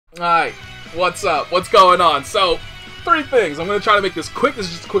Alright, what's up? What's going on? So, 3 things. I'm going to try to make this quick. This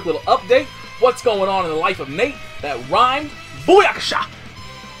is just a quick little update. What's going on in the life of Nate that rhymed? Booyakasha!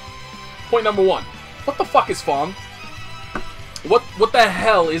 Point number 1. What the fuck is Fong? What the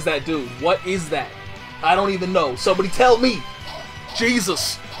hell is that dude? What is that? I don't even know. Somebody tell me.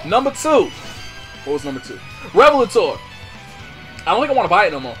 Jesus. Number 2. What was number 2? Revelator. I don't think I want to buy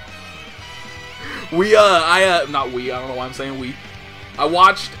it no more. Not we, I don't know why I'm saying we. I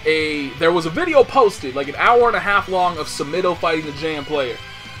watched there was a video posted, like an hour and a half long, of Sumito fighting the Jam player.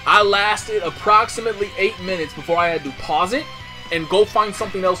 I lasted approximately 8 minutes before I had to pause it and go find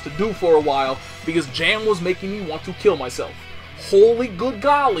something else to do for a while because Jam was making me want to kill myself. Holy good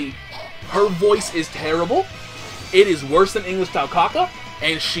golly, her voice is terrible. It is worse than English Taukaka,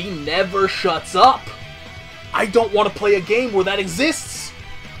 and she never shuts up. I don't want to play a game where that exists.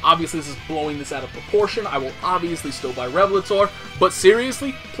 Obviously, this is blowing this out of proportion. I will obviously still buy Revelator, but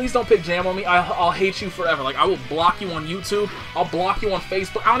seriously, please don't pick Jam on me. I'll hate you forever. Like, I will block you on YouTube. I'll block you on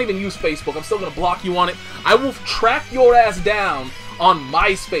Facebook. I don't even use Facebook. I'm still going to block you on it. I will track your ass down on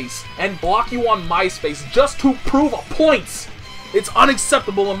MySpace and block you on MySpace just to prove a point. It's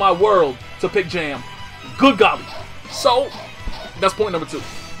unacceptable in my world to pick Jam. Good golly. So, that's point number 2.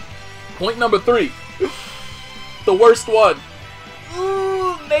 Point number 3. The worst one.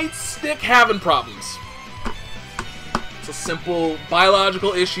 Ooh, Nate's stick having problems. It's a simple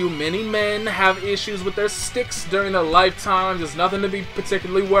biological issue. Many men have issues with their sticks during their lifetime. There's nothing to be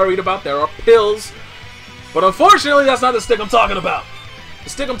particularly worried about. There are pills. But unfortunately, that's not the stick I'm talking about. The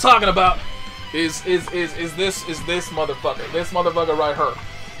stick I'm talking about is this motherfucker. This motherfucker right here.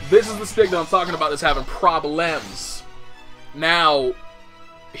 This is the stick that I'm talking about that's having problems. Now,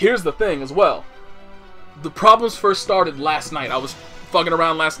 here's the thing as well. The problems first started last night. I was fucking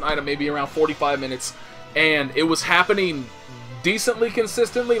around last night at maybe around 45 minutes, and it was happening decently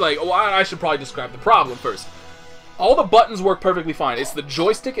consistently. Like, oh, I should probably describe the problem first. All the buttons work perfectly fine. It's the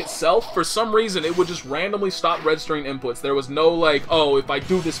joystick itself. For some reason, it would just randomly stop registering inputs. There was no, like, oh, if I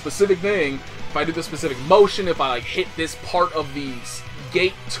do this specific thing, if I do this specific motion, if I, like, hit this part of the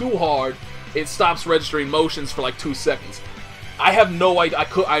gate too hard, it stops registering motions for, like, 2 seconds. I have no idea.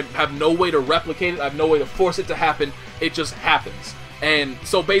 I have no way to replicate it. I have no way to force it to happen. It just happens. And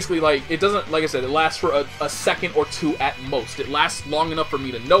so basically, like, it doesn't, like I said, it lasts for a second or 2 at most. It lasts long enough for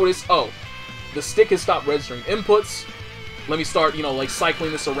me to notice, oh, the stick has stopped registering inputs. Let me start, you know, like,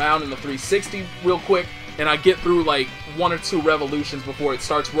 cycling this around in the 360 real quick. And I get through, like, 1 or 2 revolutions before it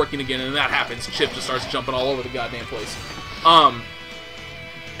starts working again. And that happens. Chip just starts jumping all over the goddamn place.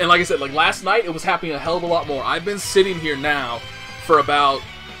 And like I said, like last night, it was happening a hell of a lot more. I've been sitting here now for about,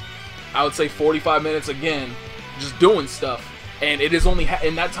 I would say 45 minutes again, just doing stuff. And it is only,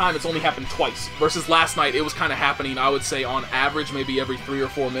 in that time, it's only happened twice. Versus last night, it was kind of happening, I would say, on average, maybe every 3 or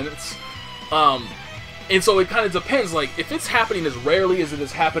 4 minutes. And so it kind of depends, like, if it's happening as rarely as it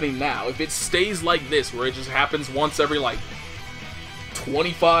is happening now, if it stays like this, where it just happens once every, like,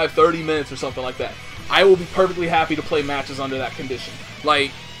 25, 30 minutes or something like that, I will be perfectly happy to play matches under that condition.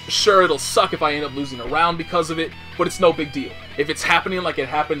 Like, sure, it'll suck if I end up losing a round because of it, but it's no big deal. If it's happening like it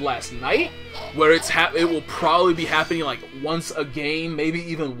happened last night, where it will probably be happening like once a game, maybe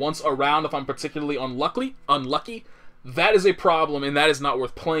even once a round if I'm particularly unlucky, that is a problem and that is not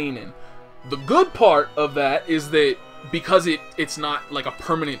worth playing in. The good part of that is that because it's not like a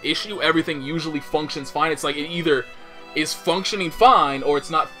permanent issue, everything usually functions fine. It's like it either is functioning fine or it's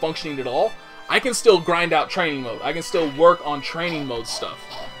not functioning at all. I can still grind out training mode. I can still work on training mode stuff.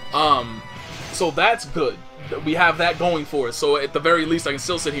 So that's good. We have that going for us. So at the very least, I can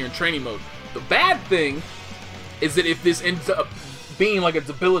still sit here in training mode. The bad thing is that if this ends up being like a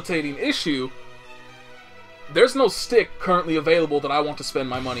debilitating issue, there's no stick currently available that I want to spend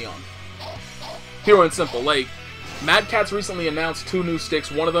my money on. Pure and simple. Like, Mad Catz recently announced 2 new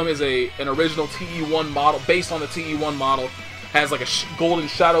sticks. One of them is an original TE1 model, based on the TE1 model. Has like a golden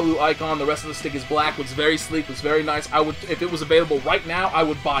Shadowloo icon. The rest of the stick is black. Looks very sleek. Looks very nice. I would, if it was available right now, I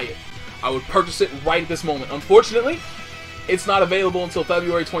would buy it. I would purchase it right at this moment. Unfortunately, it's not available until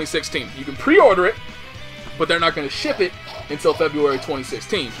February 2016. You can pre-order it, but they're not going to ship it until February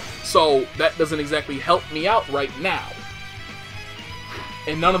 2016. So that doesn't exactly help me out right now.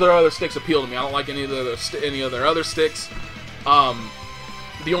 And none of their other sticks appeal to me. I don't like any of their other sticks.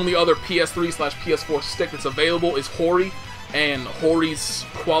 The only other PS3/PS4 stick that's available is Hori. And Hori's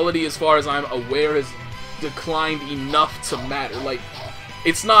quality, as far as I'm aware, has declined enough to matter. Like,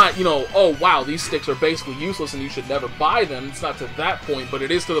 it's not, you know, oh wow, these sticks are basically useless and you should never buy them. It's not to that point, but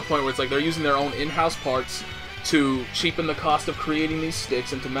it is to the point where it's like they're using their own in-house parts to cheapen the cost of creating these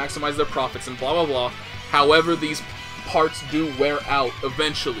sticks and to maximize their profits and blah blah blah. However, these parts do wear out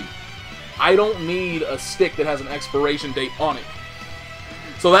eventually. I don't need a stick that has an expiration date on it.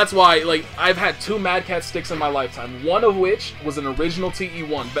 So that's why, like, I've had 2 Mad Catz sticks in my lifetime. One of which was an original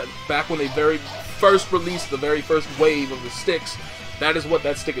TE1, back when they very first released the very first wave of the sticks. That is what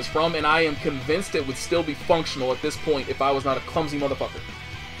that stick is from, and I am convinced it would still be functional at this point if I was not a clumsy motherfucker.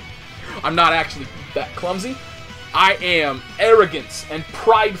 I'm not actually that clumsy. I am arrogant and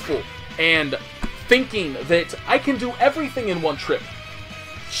prideful and thinking that I can do everything in one trip.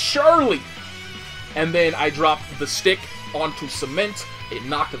 Surely. And then I dropped the stick onto cement. It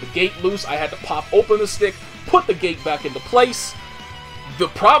knocked the gate loose. I had to pop open the stick, put the gate back into place. The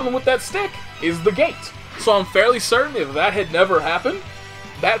problem with that stick is the gate. So I'm fairly certain if that had never happened,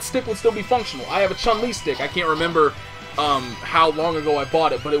 that stick would still be functional. I have a Chun-Li stick. I can't remember how long ago I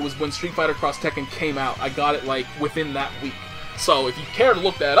bought it, but it was when Street Fighter Cross Tekken came out. I got it like within that week. So if you care to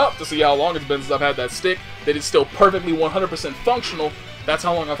look that up to see how long it's been since I've had that stick, that is still perfectly 100% functional, that's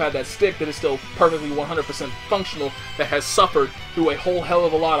how long I've had that stick that is still perfectly 100% functional, that has suffered through a whole hell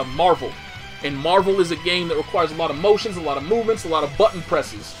of a lot of Marvel. And Marvel is a game that requires a lot of motions, a lot of movements, a lot of button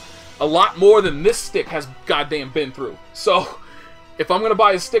presses. A lot more than this stick has goddamn been through. So, if I'm going to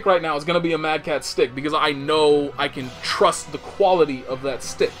buy a stick right now, it's going to be a Mad Catz stick, because I know I can trust the quality of that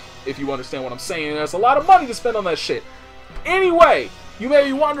stick, if you understand what I'm saying. There's a lot of money to spend on that shit. Anyway, you may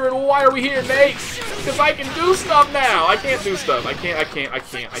be wondering, well, why are we here, Nate? Because I can do stuff now. I can't do stuff. I can't.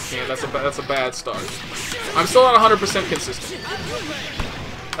 That's a bad start. I'm still not 100% consistent.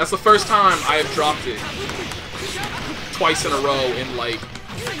 That's the first time I have dropped it twice in a row in, like,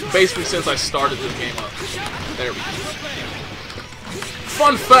 basically since I started this game up. There we go.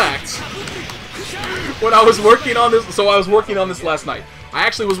 Fun fact, when I was working on this, so I was working on this last night. I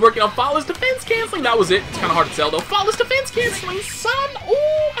actually was working on Flawless Defense Canceling. That was it. It's kind of hard to tell, though. Flawless Defense Canceling, son! Ooh,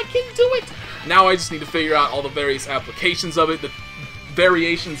 I can do it! Now I just need to figure out all the various applications of it, the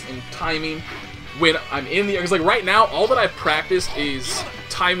variations in timing when I'm in the air. Because, like, right now, all that I've practiced is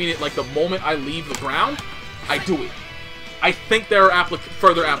timing it, like, the moment I leave the ground, I do it. I think there are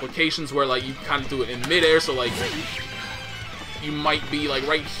further applications where, like, you kind of do it in midair, so, like, you might be, like,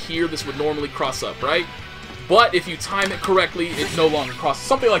 right here, this would normally cross up, right? But if you time it correctly, it no longer crosses.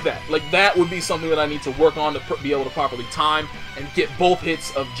 Something like that. Like, that would be something that I need to work on to be able to properly time and get both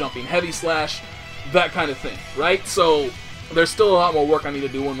hits of jumping heavy slash, that kind of thing, right? So, there's still a lot more work I need to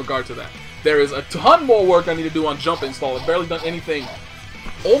do in regard to that. There is a ton more work I need to do on jump install. I've barely done anything.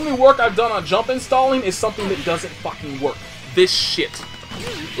 Only work I've done on jump installing is something that doesn't fucking work. This shit.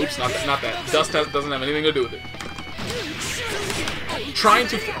 Oops, not that. Dust doesn't have anything to do with it. Trying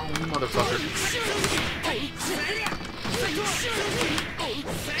to... Oh, motherfucker.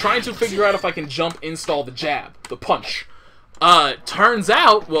 Trying to figure out if I can jump install the jab, the punch. Turns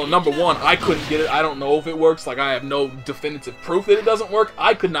out, well, number one, I couldn't get it. I don't know if it works. Like, I have no definitive proof that it doesn't work.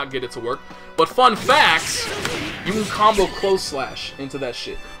 I could not get it to work. But fun facts, you can combo close slash into that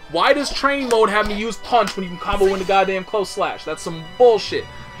shit. Why does training mode have me use punch when you can combo into goddamn close slash? That's some bullshit.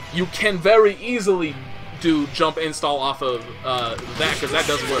 You can very easily do jump install off of that, because that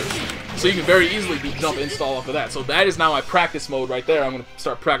does work. So you can very easily do jump install off of that. So that is now my practice mode right there. I'm going to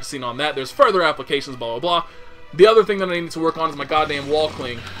start practicing on that. There's further applications, blah, blah, blah. The other thing that I need to work on is my goddamn wall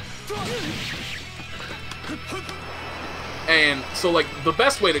cling. And so, like, the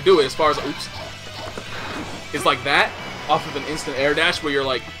best way to do it, as far as, oops, is like that, off of an instant air dash, where you're,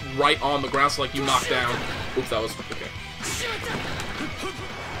 like, right on the ground, so, like, you knock down. Oops, that was, okay.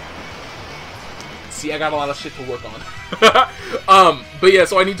 See, I got a lot of shit to work on. But yeah,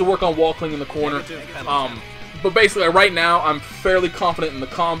 so I need to work on wall cling in the corner. But basically, right now, I'm fairly confident in the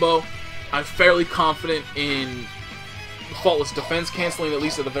combo. I'm fairly confident in faultless defense canceling, at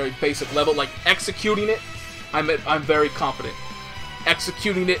least at a very basic level. Like, executing it, I'm very confident.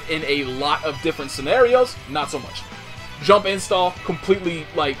 Executing it in a lot of different scenarios, not so much. Jump install, completely,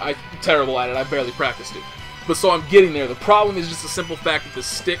 like, I'm terrible at it. I barely practiced it. But so I'm getting there. The problem is just the simple fact that the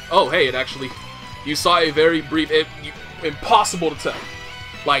stick... Oh, hey, it actually... You saw a very brief... impossible to tell.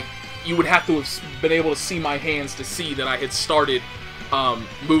 Like, you would have to have been able to see my hands to see that I had started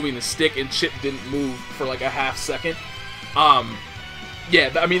moving the stick, and Chip didn't move for like a half second.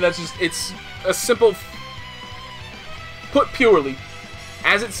 Yeah, I mean, that's just... It's a simple... Put purely,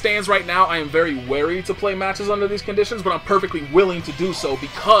 as it stands right now, I am very wary to play matches under these conditions, but I'm perfectly willing to do so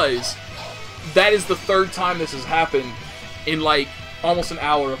because that is the third time this has happened in, like, almost an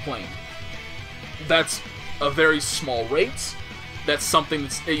hour of playing. That's a very small rate. That's something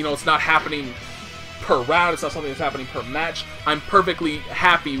that's, you know, it's not happening per round. It's not something that's happening per match. I'm perfectly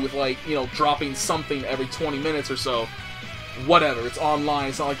happy with, like, you know, dropping something every 20 minutes or so. Whatever. It's online.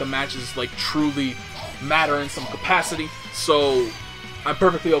 It's not like the match is, like, truly matter in some capacity, so I'm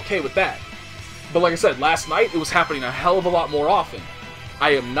perfectly okay with that. But like I said, last night it was happening a hell of a lot more often.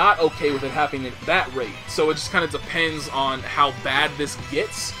 I am not okay with it happening at that rate, so it just kind of depends on how bad this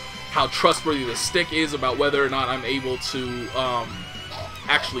gets, how trustworthy the stick is about whether or not I'm able to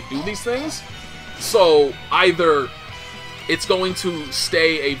actually do these things. So either it's going to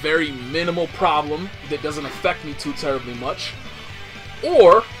stay a very minimal problem that doesn't affect me too terribly much,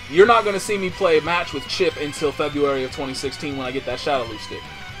 or you're not going to see me play a match with Chip until February of 2016 when I get that Shadowloo stick.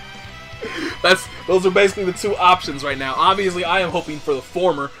 Those are basically the two options right now. Obviously, I am hoping for the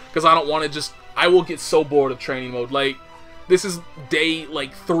former, because I don't want to just... I will get so bored of training mode. Like, this is day,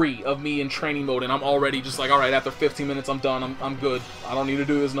 like, 3 of me in training mode, and I'm already just like, alright, after 15 minutes, I'm done. I'm good. I don't need to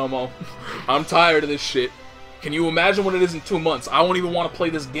do this no more. I'm tired of this shit. Can you imagine what it is in 2 months? I won't even want to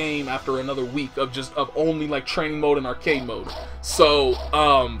play this game after another week of only, like, training mode and arcade mode. So,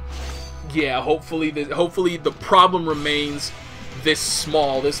 yeah, hopefully the problem remains this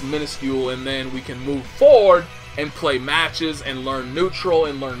small, this minuscule, and then we can move forward and play matches and learn neutral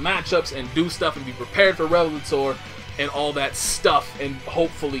and learn matchups and do stuff and be prepared for Revolutor and all that stuff, and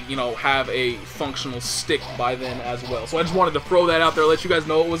hopefully, you know, have a functional stick by then as well. So I just wanted to throw that out there, let you guys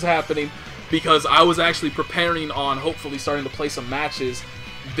know what was happening, because I was actually preparing on hopefully starting to play some matches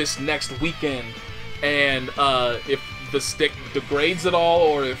this next weekend, and if the stick degrades at all,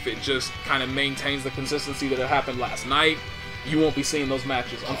 or if it just kind of maintains the consistency that it happened last night, you won't be seeing those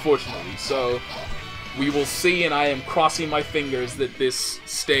matches, unfortunately. So we will see, and I am crossing my fingers that this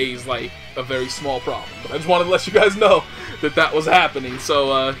stays like a very small problem. But I just wanted to let you guys know that that was happening.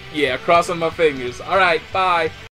 So yeah, crossing my fingers. Alright, bye.